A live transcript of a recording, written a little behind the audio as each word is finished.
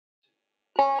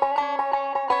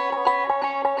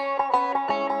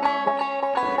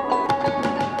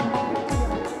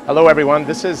Hello everyone,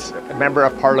 this is Member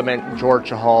of Parliament George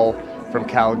Hall from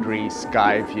Calgary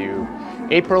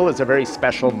Skyview. April is a very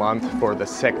special month for the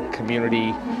Sikh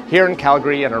community here in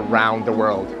Calgary and around the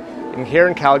world. And here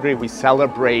in Calgary we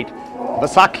celebrate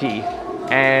Vaisakhi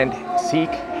and Sikh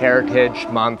Heritage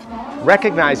Month,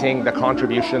 recognizing the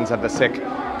contributions of the Sikh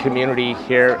community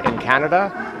here in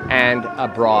Canada and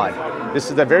abroad.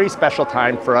 This is a very special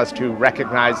time for us to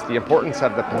recognize the importance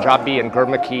of the Punjabi and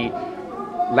Gurmukhi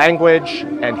language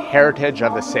and heritage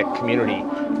of the Sikh community.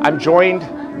 I'm joined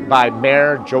by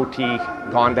Mayor Jyoti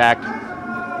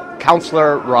Gondak,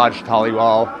 Councillor Raj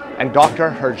Taliwal, and Dr.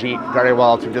 Harjeet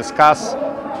Garewal to discuss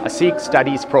a Sikh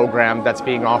studies program that's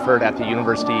being offered at the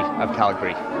University of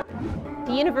Calgary.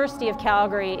 The University of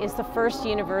Calgary is the first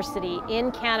university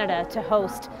in Canada to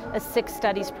host a Sikh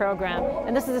studies program,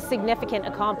 and this is a significant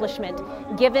accomplishment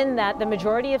given that the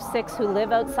majority of Sikhs who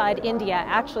live outside India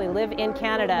actually live in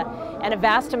Canada, and a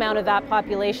vast amount of that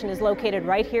population is located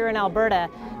right here in Alberta.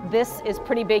 This is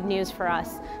pretty big news for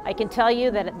us. I can tell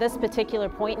you that at this particular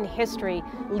point in history,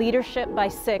 leadership by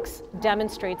Sikhs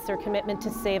demonstrates their commitment to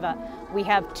Seva. We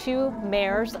have 2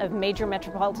 mayors of major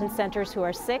metropolitan centres who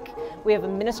are Sikh. We have a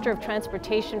Minister of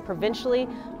Transportation provincially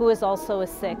who is also a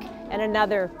Sikh. And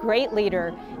another great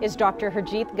leader is Dr.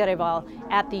 Harjeet Garewal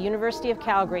at the University of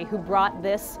Calgary, who brought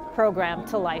this program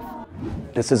to life.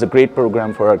 This is a great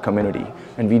program for our community,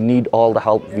 and we need all the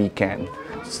help we can.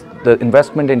 The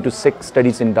investment into Sikh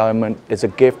Studies Endowment is a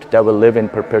gift that will live in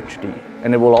perpetuity,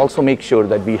 and it will also make sure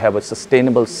that we have a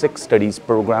sustainable Sikh Studies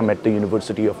program at the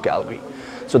University of Calgary.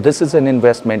 So this is an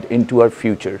investment into our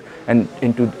future and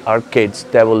into our kids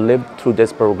that will live through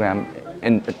this program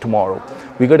tomorrow.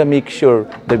 We got to make sure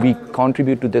that we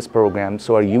contribute to this program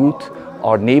so our youth,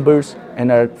 our neighbors,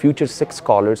 and our future Sikh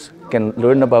scholars can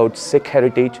learn about Sikh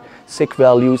heritage, Sikh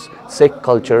values, Sikh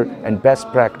culture, and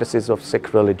best practices of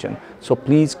Sikh religion. So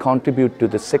please contribute to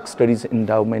the Sikh Studies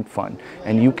Endowment Fund,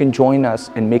 and you can join us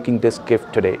in making this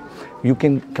gift today. You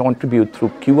can contribute through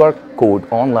QR code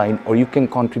online, or you can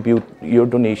contribute your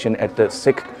donation at the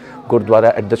Sikh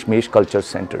Gurdwara at the Shmesh Culture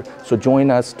Center. So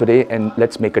join us today and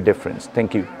let's make a difference.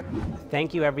 Thank you.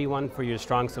 Thank you everyone for your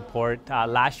strong support.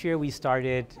 Last year we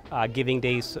started Giving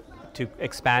Days to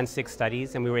expand Sikh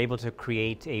studies, and we were able to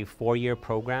create a 4-year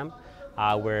program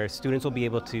where students will be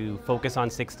able to focus on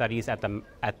Sikh studies at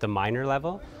the minor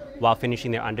level while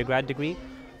finishing their undergrad degree.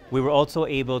 We were also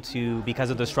able to, because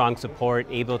of the strong support,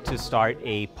 able to start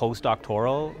a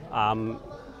postdoctoral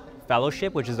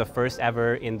fellowship, which is the first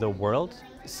ever in the world,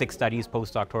 Sikh Studies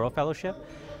Postdoctoral Fellowship.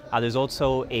 There's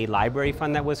also a library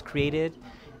fund that was created,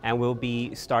 and we'll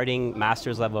be starting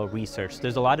master's level research.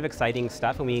 There's a lot of exciting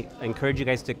stuff, and we encourage you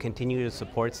guys to continue to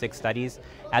support Sikh Studies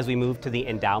as we move to the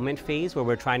endowment phase, where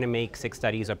we're trying to make Sikh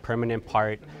Studies a permanent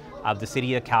part of the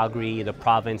city of Calgary, the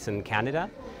province, and Canada.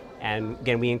 And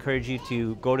again, we encourage you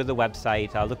to go to the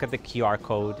website, look at the QR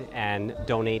code, and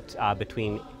donate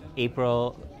between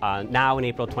now and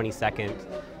April 22nd,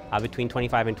 between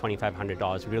 $2,500 and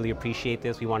 $2,500. We really appreciate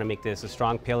this. We want to make this a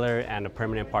strong pillar and a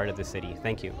permanent part of the city.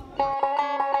 Thank you.